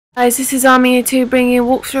Guys, this is Army2 bringing you a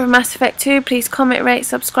walkthrough of Mass Effect 2. Please comment, rate,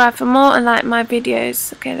 subscribe for more and like my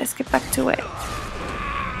videos. Okay, let's get back to it.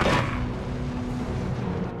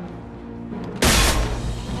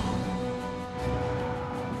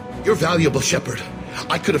 You're valuable, Shepard.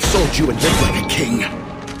 I could have sold you and lived like a king.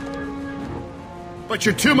 But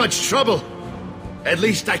you're too much trouble. At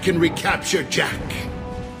least I can recapture Jack.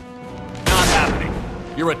 Not happening.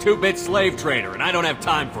 You're a two-bit slave trader, and I don't have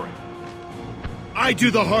time for it. I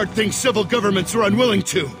do the hard things civil governments are unwilling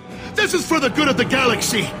to. This is for the good of the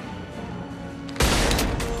galaxy.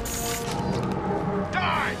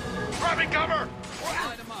 Die! Grabbing cover!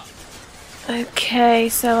 Okay,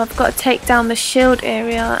 so I've got to take down the shield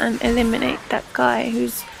area and eliminate that guy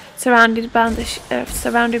who's surrounded by the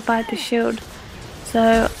shield.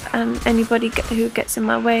 So anybody who gets in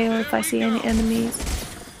my way, or if I see any enemies.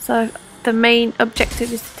 So the main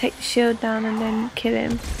objective is to take the shield down and then kill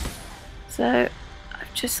him. So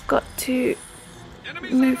I've just got to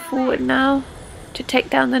move forward now to take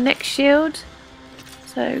down the next shield.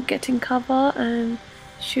 So get in cover and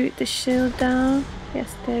shoot the shield down.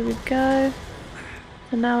 Yes, there we go.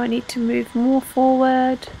 So now I need to move more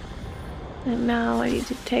forward. And now I need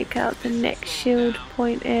to take out the next shield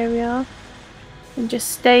point area. And just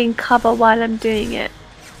stay in cover while I'm doing it.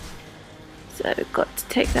 So I've got to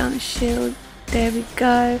take down the shield. There we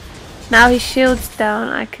go. Now his shield's down,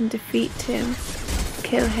 I can defeat him,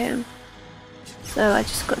 kill him. So I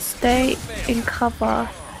just got to stay in cover,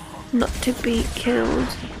 not to be killed,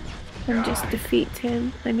 and just defeat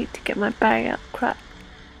him. I need to get my barrier up. Crap.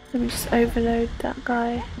 Let me just overload that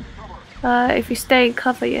guy. If you stay in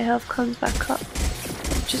cover, your health comes back up.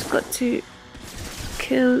 I've just got to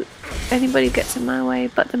kill anybody who gets in my way,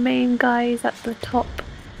 but the main guy is at the top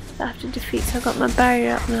that I have to defeat. So I've got my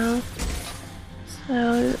barrier up now.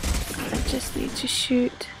 So I just need to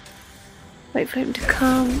shoot. Wait for him to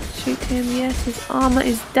come. Shoot him. Yes, his armor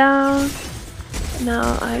is down.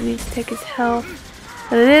 Now I need to take his health.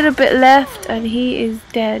 A little bit left and he is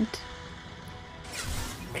dead.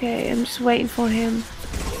 Okay, I'm just waiting for him.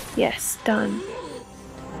 Yes, done.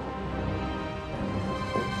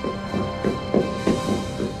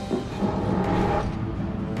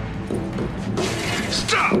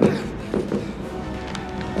 Stop!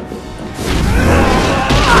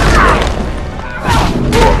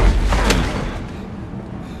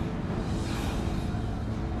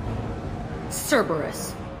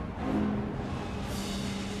 Cerberus.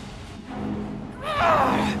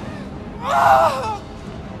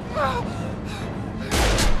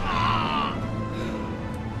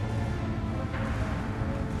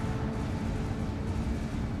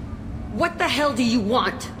 What the hell do you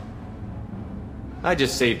want? I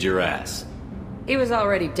just saved your ass. He was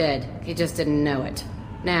already dead. He just didn't know it.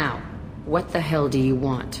 Now, what the hell do you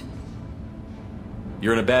want?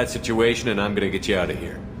 You're in a bad situation and I'm gonna get you out of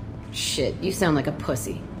here. Shit, you sound like a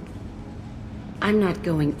pussy. I'm not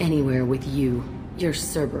going anywhere with you. You're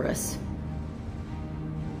Cerberus.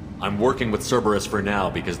 I'm working with Cerberus for now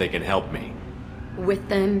because they can help me. With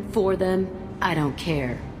them, for them, I don't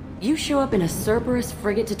care. You show up in a Cerberus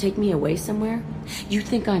frigate to take me away somewhere? You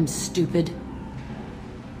think I'm stupid?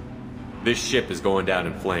 This ship is going down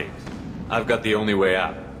in flames. I've got the only way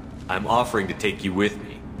out. I'm offering to take you with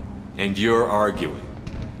me. And you're arguing.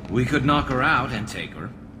 We could knock her out and take her.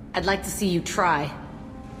 I'd like to see you try.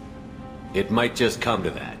 It might just come to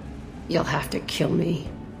that. You'll have to kill me.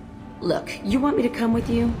 Look, you want me to come with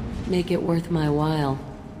you? Make it worth my while.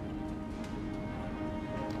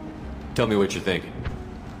 Tell me what you're thinking.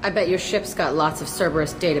 I bet your ship's got lots of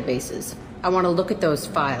Cerberus databases. I want to look at those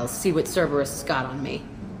files, see what Cerberus has got on me.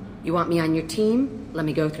 You want me on your team? Let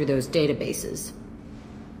me go through those databases.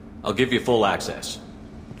 I'll give you full access.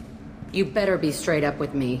 You better be straight up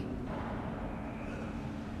with me.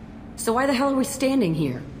 So why the hell are we standing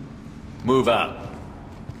here? Move out.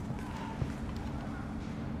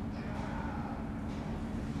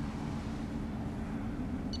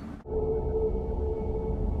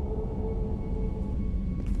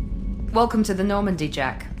 Welcome to the Normandy,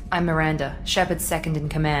 Jack. I'm Miranda, Shepard's second in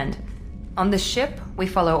command. On this ship, we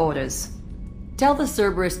follow orders. Tell the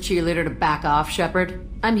Cerberus cheerleader to back off, Shepard.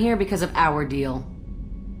 I'm here because of our deal.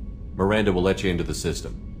 Miranda will let you into the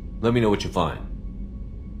system. Let me know what you find.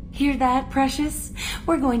 Hear that, Precious?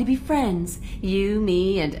 We're going to be friends. You,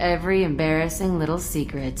 me, and every embarrassing little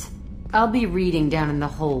secret. I'll be reading down in the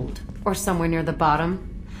hold, or somewhere near the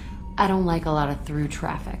bottom. I don't like a lot of through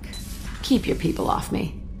traffic. Keep your people off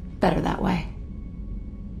me. Better that way.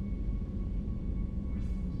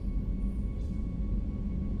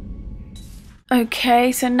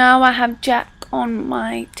 Okay, so now I have Jack on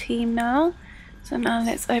my team now. So now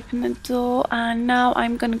let's open the door, and now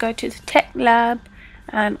I'm going to go to the tech lab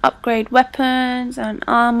and upgrade weapons and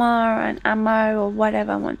armor and ammo or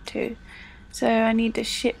whatever I want to. So I need the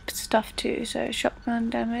ship stuff too, so shotgun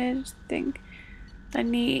damage, I think. I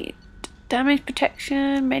need damage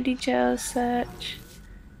protection, Medigel search.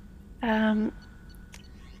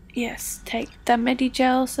 Yes, take the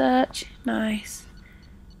Medigel search, nice.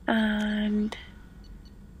 And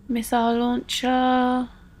missile launcher,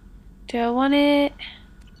 do I want it?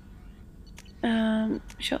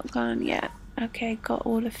 Shotgun, yeah, okay, got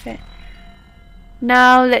all of it.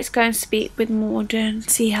 Now let's go and speak with Morden,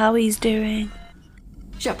 see how he's doing.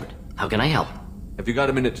 Shepard, how can I help? Have you got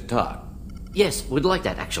a minute to talk? Yes, would like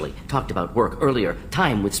that actually. Talked about work earlier.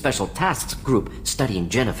 Time with Special Tasks Group studying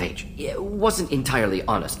genophage. It wasn't entirely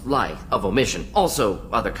honest. Lie of omission. Also,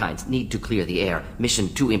 other kinds need to clear the air.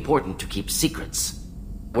 Mission too important to keep secrets.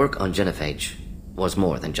 Work on genophage was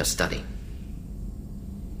more than just study.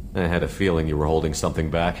 I had a feeling you were holding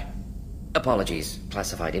something back. Apologies,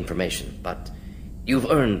 classified information, but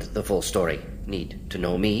you've earned the full story. Need to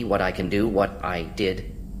know me, what I can do, what I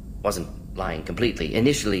did. Wasn't lying completely.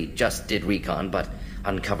 Initially just did recon, but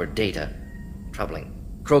uncovered data.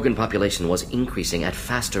 Troubling. Krogan population was increasing at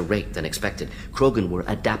faster rate than expected. Krogan were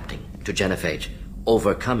adapting to genophage,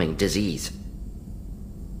 overcoming disease.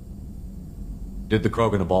 Did the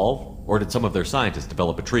Krogan evolve, or did some of their scientists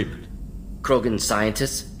develop a treatment? Krogan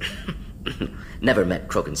scientists? Never met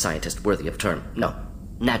Krogan scientist worthy of term. No.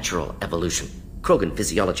 Natural evolution. Krogan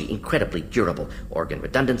physiology incredibly durable. Organ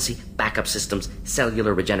redundancy, backup systems,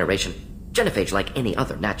 cellular regeneration. Genophage like any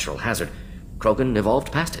other natural hazard. Krogan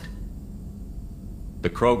evolved past it. The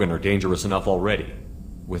Krogan are dangerous enough already.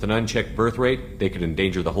 With an unchecked birth rate, they could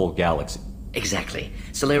endanger the whole galaxy. Exactly.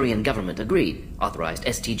 Solarian government agreed. Authorized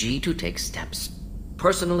STG to take steps.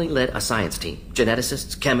 Personally led a science team.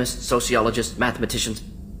 Geneticists, chemists, sociologists, mathematicians.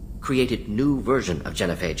 Created new version of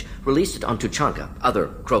genophage. Released it on Tuchanka, other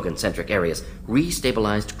Krogan-centric areas.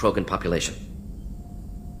 Restabilized Krogan population.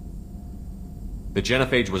 The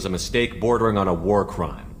genophage was a mistake bordering on a war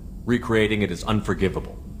crime. Recreating it is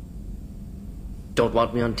unforgivable. Don't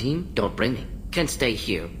want me on team? Don't bring me. Can stay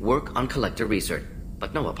here, work on collector research.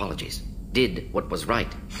 But no apologies. Did what was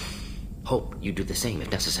right. Hope you do the same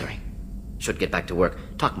if necessary. Should get back to work.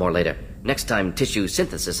 Talk more later. Next time tissue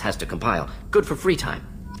synthesis has to compile. Good for free time.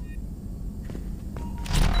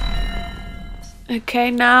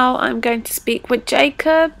 Okay, now I'm going to speak with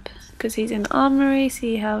Jacob, because he's in the armory,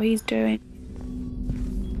 see how he's doing.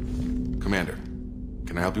 Commander,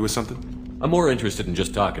 can I help you with something? I'm more interested in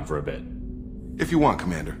just talking for a bit. If you want,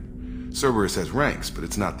 Commander. Cerberus has ranks, but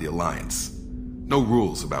it's not the Alliance. No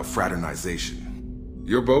rules about fraternization.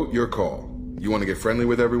 Your boat, your call. You want to get friendly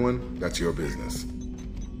with everyone? That's your business.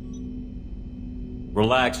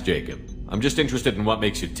 Relax, Jacob. I'm just interested in what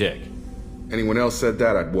makes you tick. Anyone else said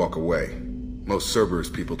that, I'd walk away. Most Cerberus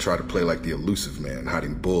people try to play like the elusive man,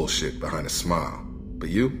 hiding bullshit behind a smile. But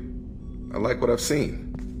you? I like what I've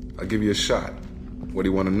seen. I'll give you a shot. What do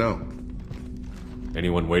you want to know?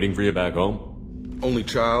 Anyone waiting for you back home? Only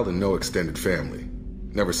child and no extended family.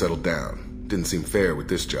 Never settled down. Didn't seem fair with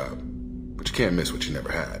this job. But you can't miss what you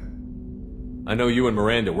never had. I know you and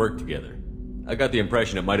Miranda worked together. I got the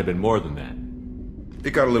impression it might have been more than that.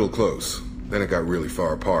 It got a little close. Then it got really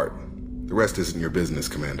far apart. The rest isn't your business,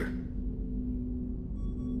 Commander.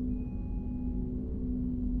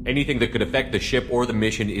 Anything that could affect the ship or the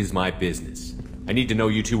mission is my business. I need to know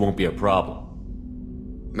you two won't be a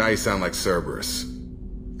problem. Now you sound like Cerberus.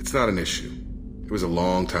 It's not an issue. It was a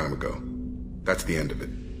long time ago. That's the end of it.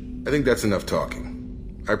 I think that's enough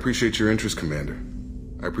talking. I appreciate your interest, Commander.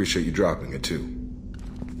 I appreciate you dropping it, too.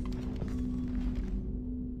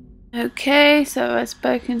 Okay, so I've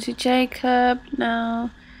spoken to Jacob. Now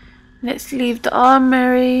let's leave the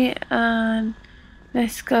armory and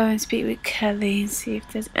let's go and speak with Kelly and see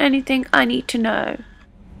if there's anything I need to know.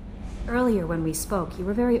 Earlier when we spoke, you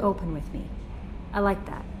were very open with me. I like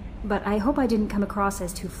that. But I hope I didn't come across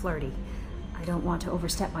as too flirty. I don't want to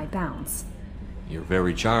overstep my bounds. You're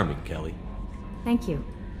very charming, Kelly. Thank you.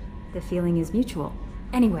 The feeling is mutual.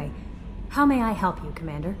 Anyway, how may I help you,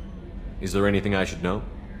 Commander? Is there anything I should know?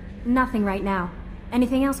 Nothing right now.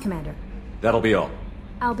 Anything else, Commander? That'll be all.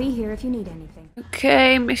 I'll be here if you need anything.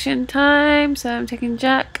 Okay, mission time. So I'm taking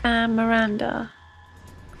Jack and Miranda.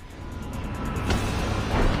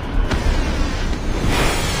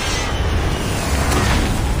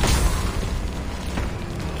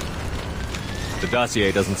 The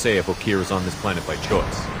dossier doesn't say if Okir is on this planet by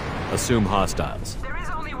choice. Assume hostiles. There is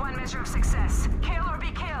only one measure of success. Kill or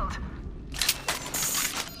be killed.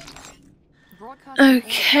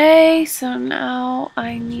 Okay, so now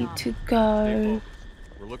I need to go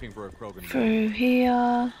We're looking for a Krogan. through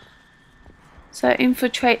here. So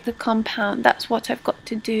infiltrate the compound, that's what I've got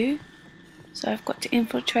to do. So I've got to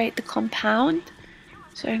infiltrate the compound.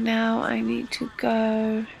 So now I need to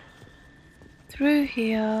go through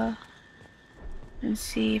here and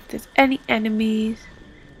see if there's any enemies.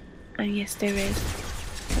 And yes, there is.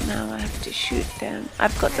 So now I have to shoot them.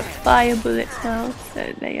 I've got the fire bullets now,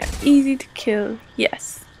 so they are easy to kill.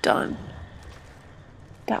 Yes, done.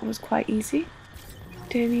 That was quite easy.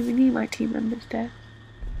 Didn't even need my team members there.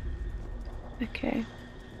 Okay.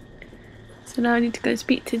 So now I need to go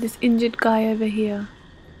speak to this injured guy over here.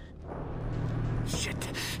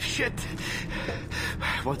 Shit.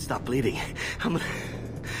 I won't stop bleeding. I'm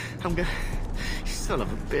gonna... Son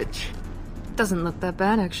of a bitch. Doesn't look that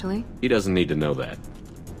bad, actually. He doesn't need to know that.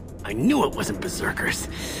 I knew it wasn't berserkers.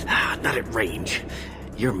 Not at range.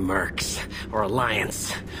 You're mercs or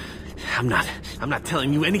Alliance. I'm not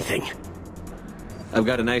telling you anything. I've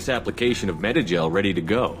got a nice application of Metagel ready to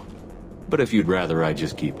go. But if you'd rather I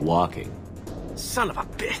just keep walking. Son of a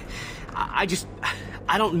bitch.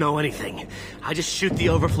 I don't know anything. I just shoot the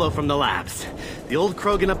overflow from the labs. The old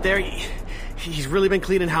Krogan up there, he's really been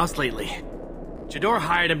cleaning house lately. Jador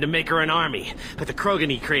hired him to make her an army, but the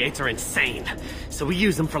Krogan he creates are insane. So we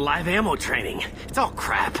use them for live ammo training. It's all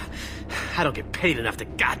crap. I don't get paid enough to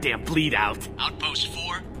goddamn bleed out. Outpost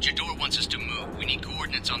 4, Jador wants us to move. We need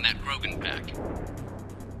coordinates on that Krogan pack.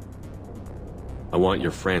 I want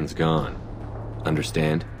your friends gone.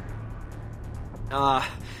 Understand?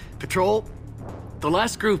 Patrol? The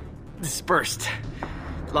last group dispersed.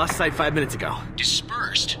 Lost sight 5 minutes ago.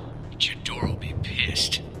 Dispersed? Jador will be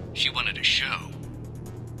pissed. She wanted a show.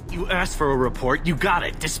 You asked for a report, you got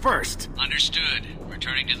it. Dispersed. Understood.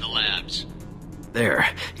 Returning to the labs. There,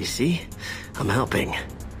 you see? I'm helping.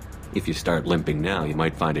 If you start limping now, you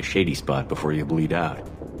might find a shady spot before you bleed out.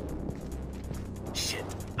 Shit.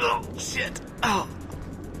 Oh, shit. Oh.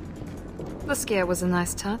 The scare was a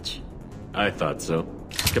nice touch. I thought so.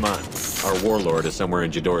 Come on. Our warlord is somewhere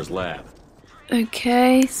in Jador's lab.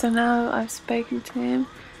 Okay, so now I've spoken to him.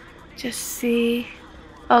 Just see.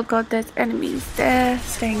 Oh god, there's enemies there.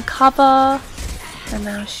 Stay in cover. And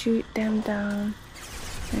now shoot them down.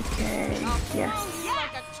 Okay, yes.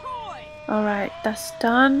 Alright, that's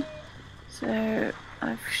done. So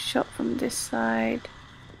I've shot from this side.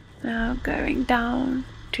 Now going down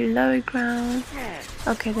to lower ground.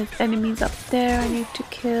 Okay, there's enemies up there I need to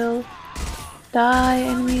kill. Die,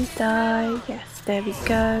 enemies, die. Yes, there we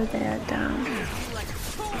go. They are down.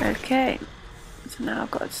 Okay, so now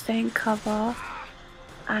I've got to stay in cover.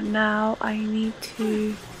 And now I need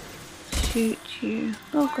to shoot you.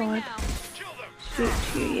 Oh god. Shoot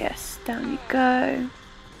you, yes. Down you go.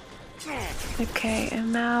 Okay,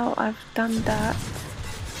 and now I've done that.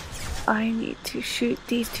 I need to shoot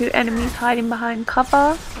these two enemies hiding behind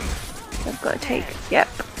cover. I've got to take, yep.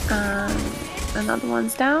 Another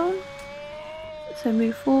one's down. So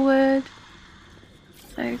move forward.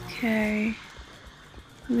 Okay.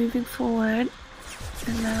 Moving forward.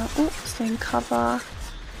 And now, stay in cover.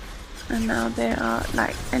 And now there are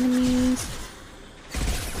like enemies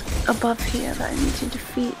above here that I need to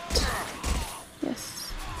defeat.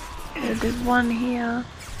 Yes. So there's one here.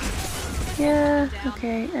 Yeah,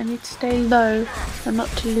 okay. I need to stay low and not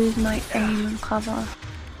to lose my aim and cover.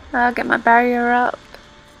 I'll get my barrier up.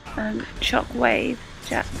 And shockwave.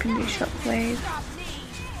 Jack can do shockwave.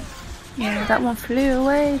 Yeah, that one flew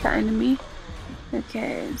away, that enemy.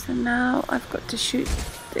 Okay, so now I've got to shoot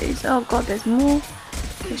these. Oh god, there's more.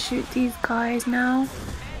 To shoot these guys now.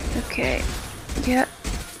 Okay, yep.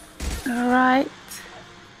 Alright.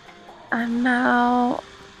 And now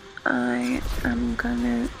I am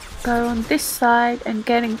gonna go on this side and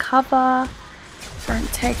get in cover and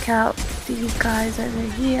take out these guys over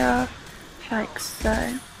here. Like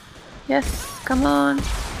so. Yes, come on.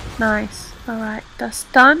 Nice. Alright, that's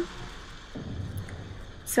done.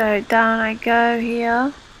 So down I go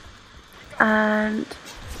here. And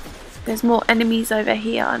there's more enemies over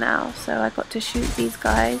here now. So I got to shoot these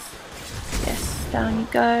guys. Yes, down you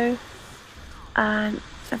go. And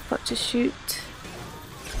I've got to shoot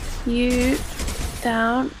you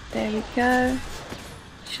down. There we go.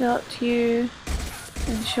 Shot you.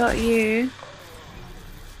 And shot you.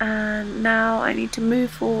 And now I need to move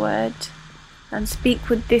forward and speak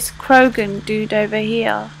with this Krogan dude over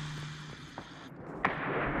here.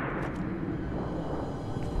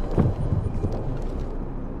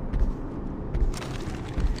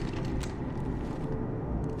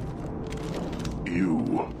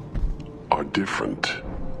 You are different.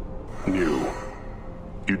 New.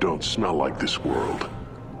 You don't smell like this world.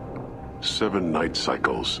 7 night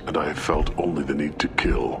cycles, and I have felt only the need to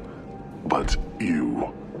kill. But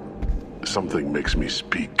you... something makes me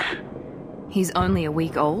speak. He's only a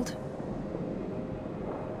week old?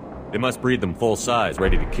 They must breed them full size,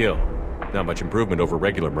 ready to kill. Not much improvement over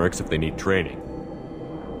regular mercs if they need training.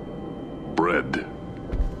 Bred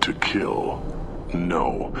to kill.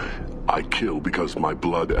 No. I kill because my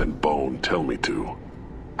blood and bone tell me to.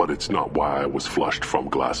 But it's not why I was flushed from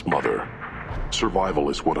Glass Mother. Survival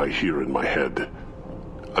is what I hear in my head.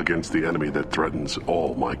 Against the enemy that threatens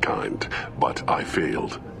all my kind. But I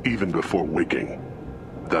failed, even before waking.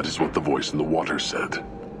 That is what the voice in the water said.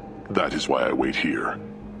 That is why I wait here.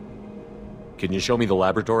 Can you show me the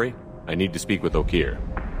laboratory? I need to speak with Okir.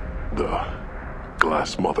 The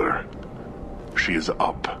Glass Mother. She is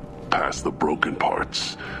up, past the broken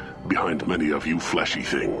parts, behind many of you fleshy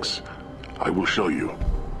things. I will show you.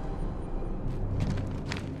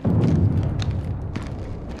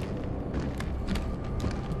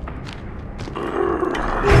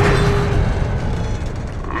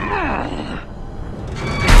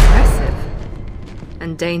 Impressive.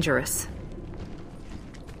 And dangerous.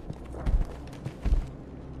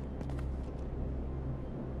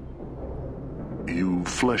 You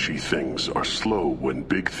fleshy things are slow when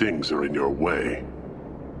big things are in your way.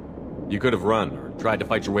 You could have run, or tried to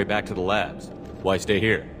fight your way back to the labs. Why stay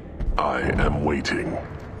here? I am waiting.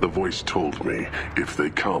 The voice told me, if they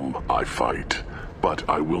come, I fight. But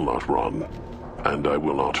I will not run, and I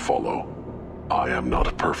will not follow. I am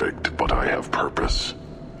not perfect, but I have purpose.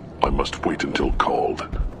 I must wait until called,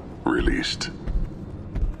 released.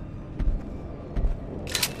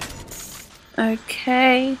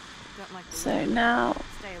 Okay. So now,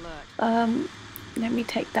 let me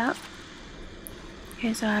take that.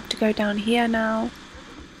 Okay, so I have to go down here now.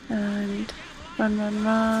 And run, run,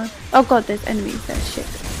 run. Oh god, there's enemies there, shit.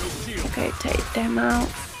 Okay, take them out.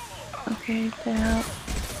 Okay, they're out.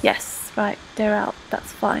 Yes, right, they're out.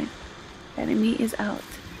 That's fine. Enemy is out.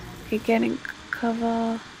 Okay, getting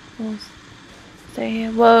cover. We'll stay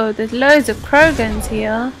here. Whoa, there's loads of Krogans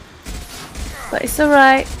here. But it's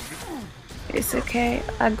alright. It's okay,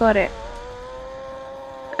 I got it.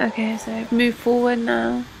 Okay, so move forward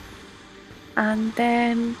now. And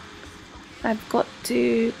then I've got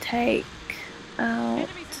to take out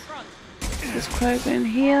this Krogan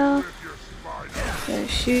here. So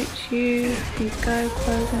shoot you. Here you go,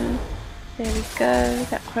 Krogan. There we go.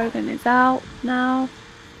 That Krogan is out now.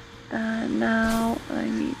 And now I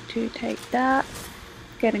need to take that.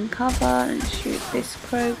 Get in cover and shoot this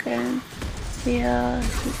Krogan. Here.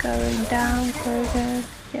 Keep going down, Krogan.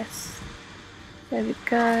 Yes. There we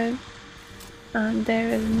go. And there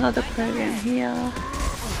is another Krogan here.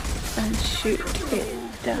 And shoot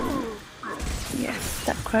it down. Yes,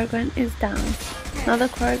 that Krogan is down. Another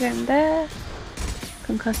Krogan there.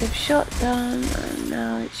 Concussive shot done. And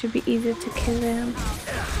now it should be easier to kill him.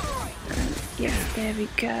 And yes, there we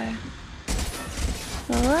go.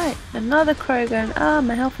 Alright, another Krogan. Ah,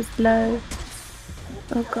 my health is low.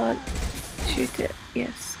 Oh god. Shoot it.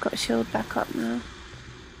 Yes, got shield back up now.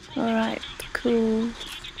 Alright, cool.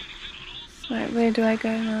 Right, where do I go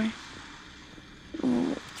now?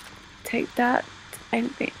 Ooh, take that.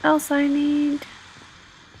 Anything else I need?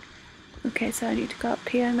 Okay, so I need to go up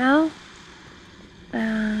here now.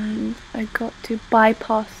 And I got to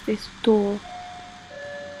bypass this door.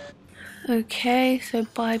 Okay, so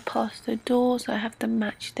bypass the door, so I have to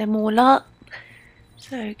match them all up.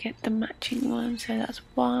 So get the matching one. So that's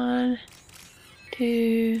 1,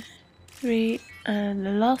 2, 3, and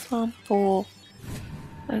the last one 4.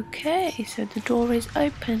 Okay, so the door is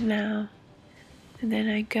open now. And then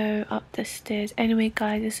I go up the stairs. Anyway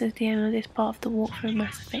guys, this is the end of this part of the walkthrough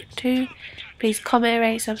Mass Effect 2. Please comment,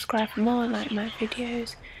 rate, subscribe for more, like my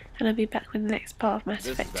videos. And I'll be back with the next part of Mass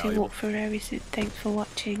Effect 2 walkthrough very soon. Thanks for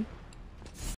watching.